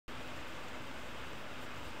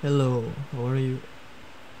Hello, how are you?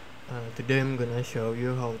 Today I'm gonna show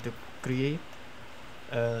you how to create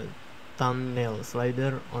a thumbnail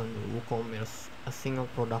slider on Woocommerce, a single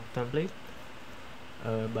product template,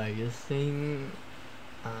 by using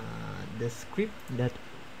the script that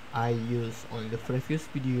I use on the previous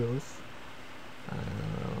videos,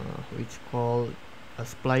 which called a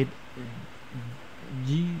SplideJS.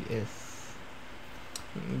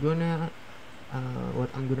 What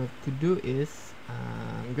I'm gonna to do is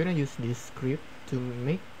I'm gonna use this script to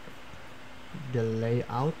make the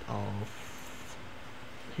layout of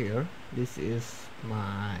here. This is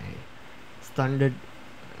my standard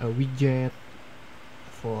widget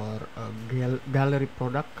for a gallery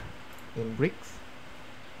product in Bricks.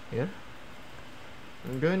 Here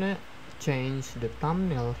I'm gonna change the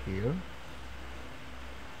thumbnail here.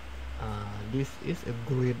 This is a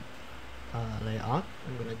grid layout.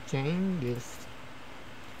 I'm gonna change this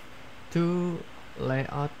to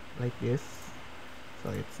layout like this. So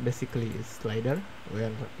it's basically a slider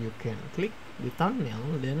where you can click the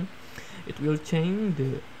thumbnail, then it will change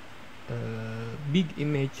the big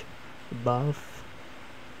image above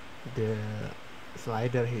the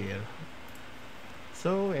slider here.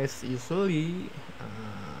 So as usually,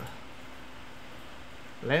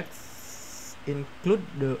 let's include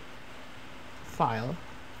the file,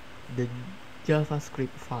 the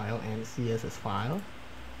JavaScript file and CSS file.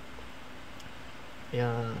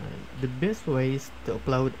 Yeah, the best way is to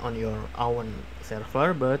upload on your own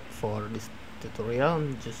server, but for this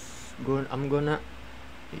tutorial I'm gonna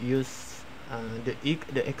use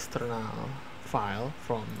the external file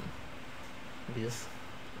from this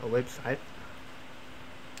website.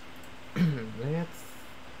 Let's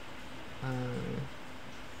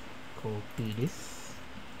copy this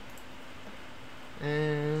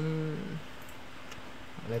and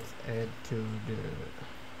let's add to the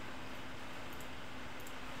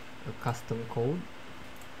custom code.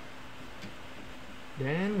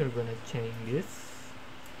 Then we're gonna change this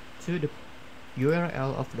to the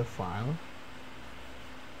URL of the file.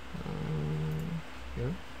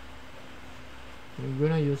 Here I'm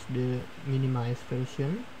gonna use the minimized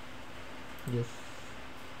version. Just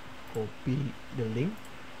copy the link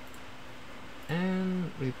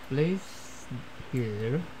and replace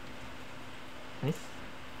here. Nice.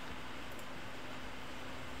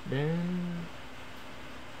 Then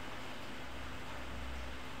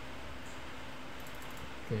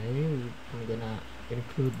I'm gonna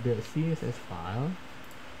include the CSS file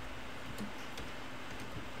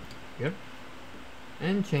here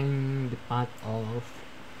and change the path of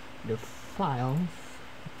the files.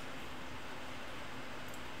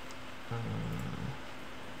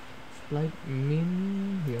 Slide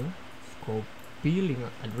min here, copy link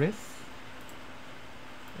address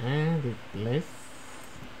and replace.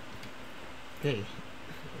 Okay,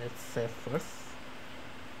 let's save first.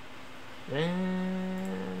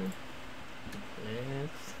 Then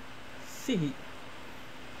let's see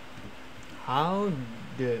how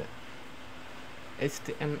the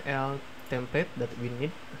HTML template that we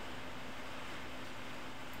need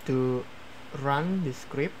to run the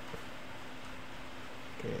script.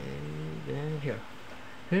 Okay, then here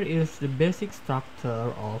is the basic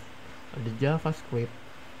structure of the JavaScript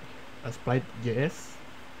SplideJS.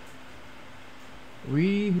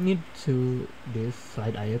 We need to this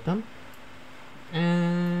slide item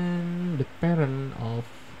and the parent of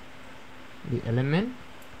the element,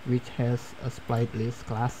 which has a split list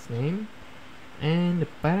class name, and the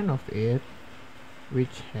parent of it,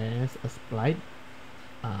 which has a split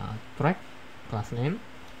track class name.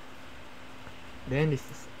 Then this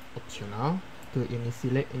is optional to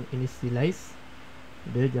initialize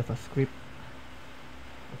the JavaScript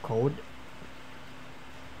code.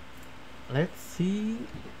 Let's see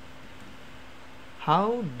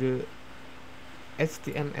how the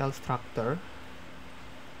HTML structure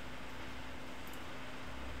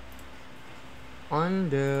on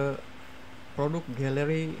the product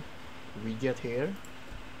gallery widget here.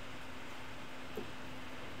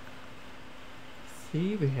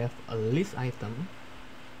 See, we have a list item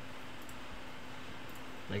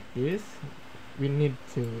like this. We need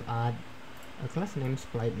to add a class name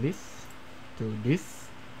split list to this.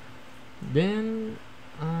 Then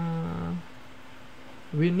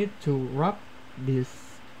we need to wrap this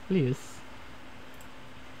list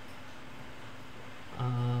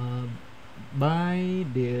by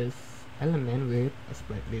this element with a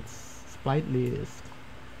split list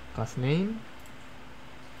class name,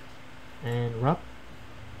 and wrap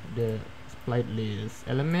the split list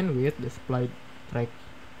element with the split track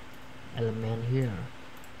element here.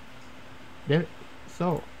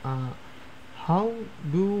 So how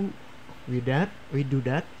do we do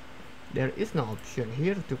that, there is no option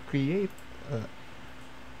here to create a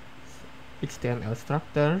HTML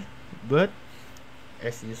structure, but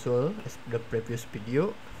as usual, as the previous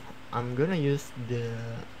video, I'm gonna use the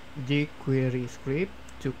jQuery script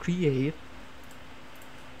to create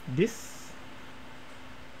this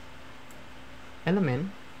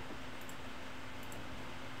element,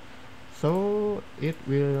 so it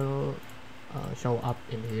will show up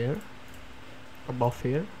in here, above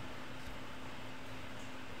here.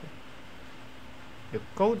 The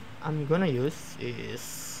code I'm gonna use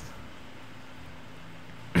is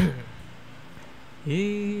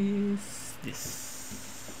this.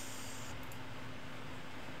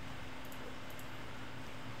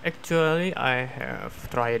 Actually, I have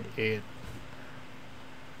tried it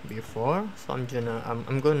before, so I'm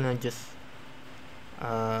gonna just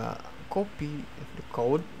copy the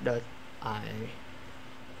code that I'm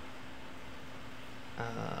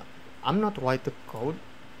not write the code.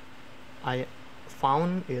 I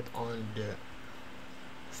found it on the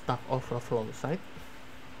Stack Overflow site,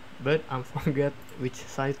 but I forget which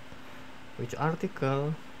site, which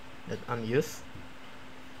article that I'm used.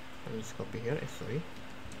 Let me just copy here. Sorry.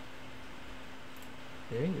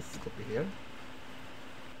 Okay, just copy here.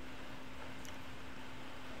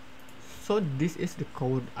 So this is the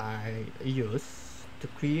code I use to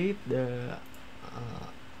create the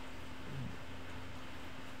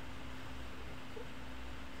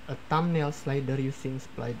a thumbnail slider using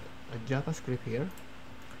JavaScript here.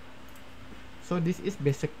 So this is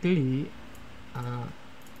basically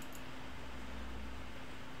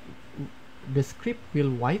the script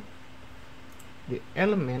will wait the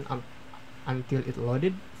element until it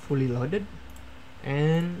loaded, fully loaded,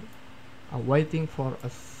 and waiting for a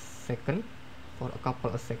second, for a couple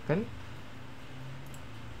of seconds.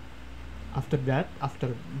 After that,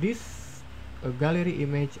 after this gallery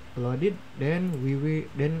image loaded, then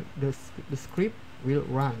the script will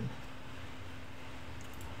run.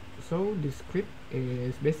 So the script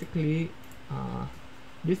is basically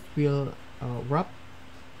this will wrap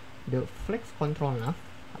the flex control nav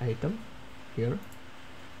item here.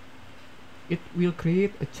 It will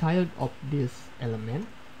create a child of this element,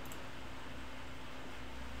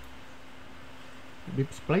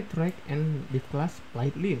 div split track and div class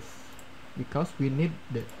split list, because we need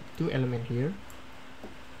the two elements here.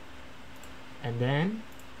 And then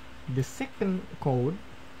the second code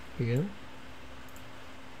here,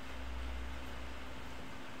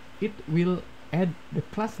 it will add the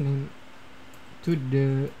class name to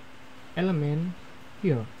the element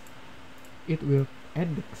here. It will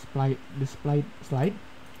add the slide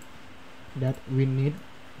that we need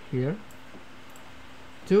here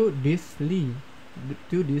to this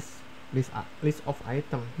list of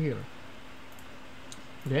item here.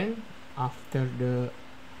 Then after the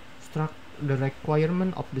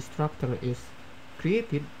requirement of the structure is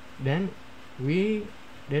created, then the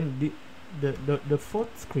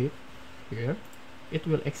fourth script here, it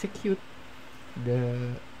will execute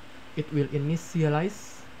it will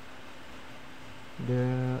initialize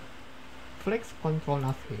the flex control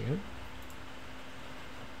nav here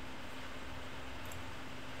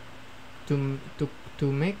to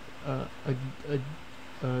make a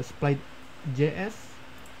SplideJS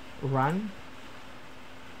run.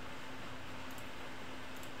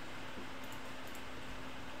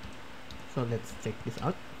 So let's check this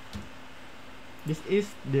out. This is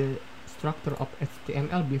the structure of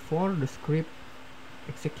HTML before the script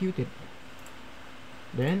executed.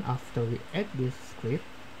 Then after we add this script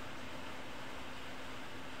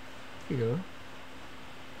here,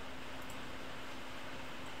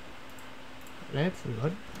 let's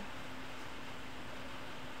load.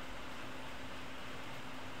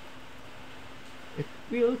 It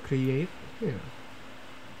will create here.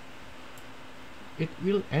 It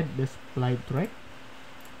will add the split track,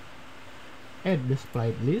 add the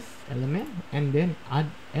split list element, and then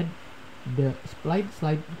add the slide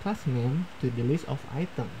class name to the list of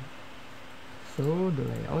item. So the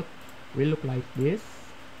layout will look like this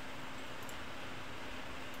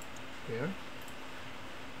here,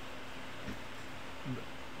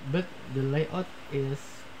 but the layout is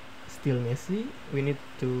still messy. We need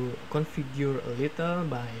to configure a little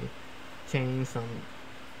by changing some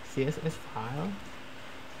CSS file,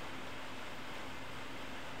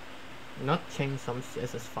 not change some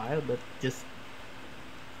CSS file, but just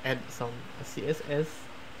add some CSS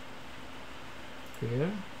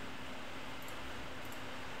here.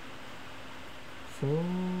 So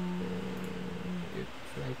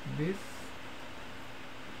it's like this.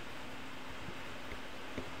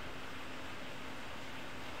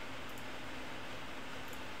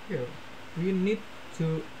 Here we need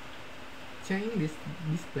to change this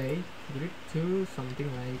display grid to something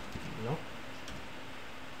like log.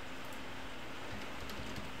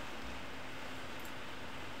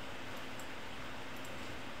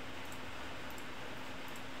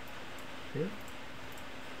 Here.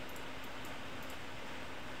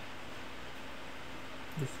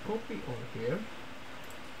 Just copy over here.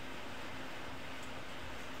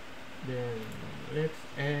 Then let's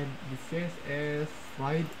add the CSS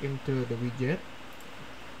right into the widget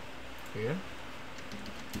here.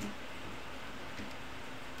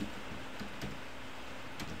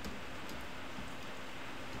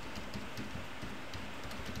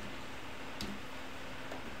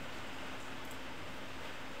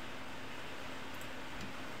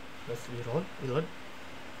 Let's reload,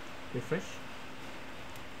 refresh.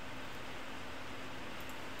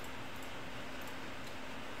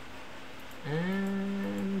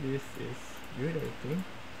 And this is good, I think.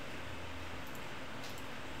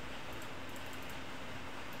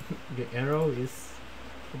 The arrow is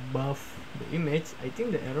above the image. I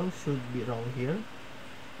think the arrow should be around here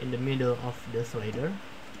in the middle of the slider.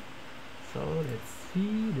 So let's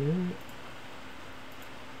see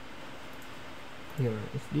here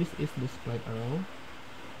this is the slide arrow.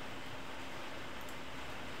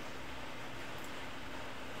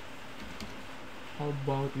 How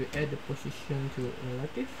about we add the position to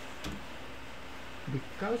relative,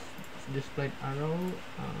 because the slide arrow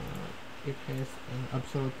it has an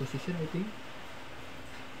absolute position, I think.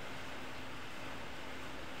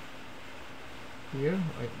 Here,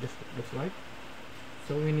 that's right.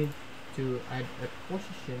 So we need to add a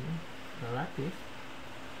position relative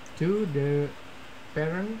to the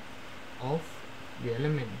parent of the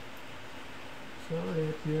element. So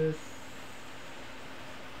let's just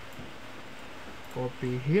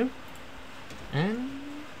copy here and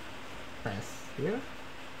paste here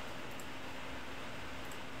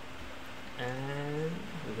and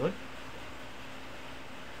reload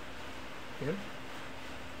here.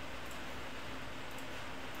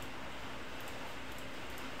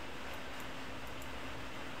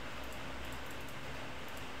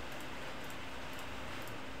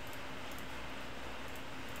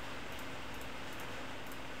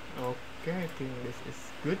 Okay, I think this is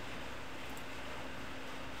good.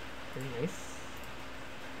 Very nice.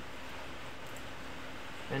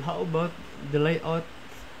 And how about the layout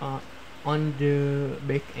on the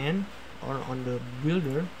back end or on the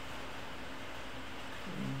builder?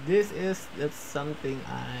 That's something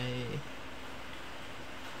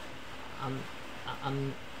I'm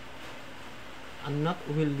not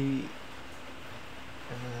really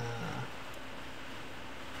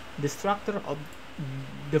the structure of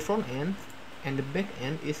the front end and the back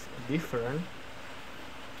end is different.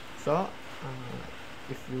 So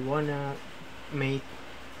if you wanna make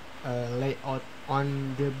a layout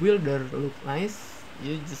on the builder look nice,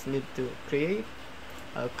 you just need to create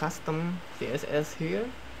a custom CSS here,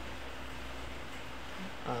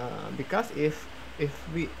 because if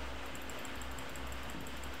we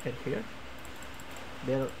add here,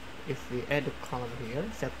 if we add a column here,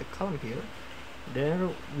 set the column here, there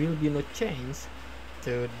will be no change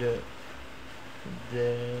to the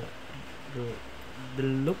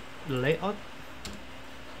look, the layout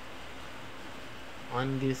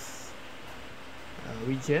on this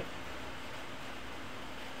widget.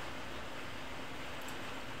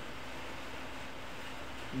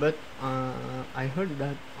 But I heard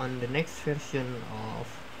that on the next version of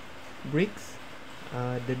Bricks,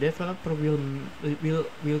 the developer will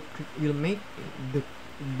make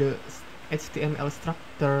the HTML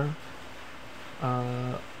structure.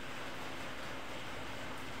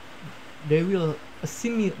 They will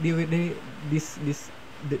assimilate the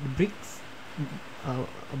bricks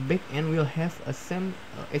back end will have a same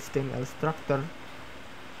HTML structure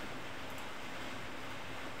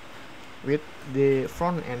with the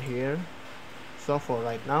front end here. So for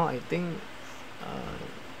right now, I think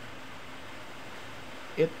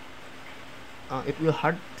it will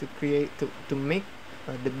hard to create to make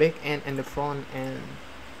the back end and the front end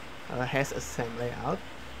has a same layout.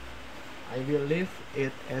 I will leave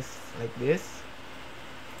it as like this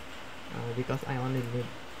because I only need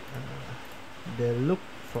the look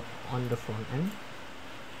on the front end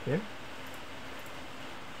here.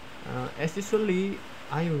 As usually,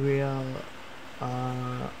 I will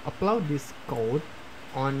upload this code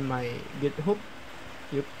on my GitHub.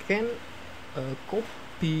 You can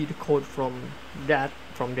copy the code from there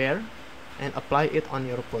and apply it on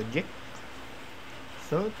your project.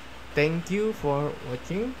 So thank you for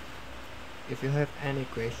watching. If you have any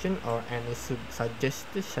question or any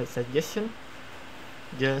suggestion,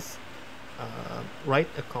 just write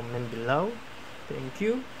a comment below. Thank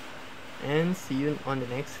you. and see you on the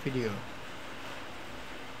next video.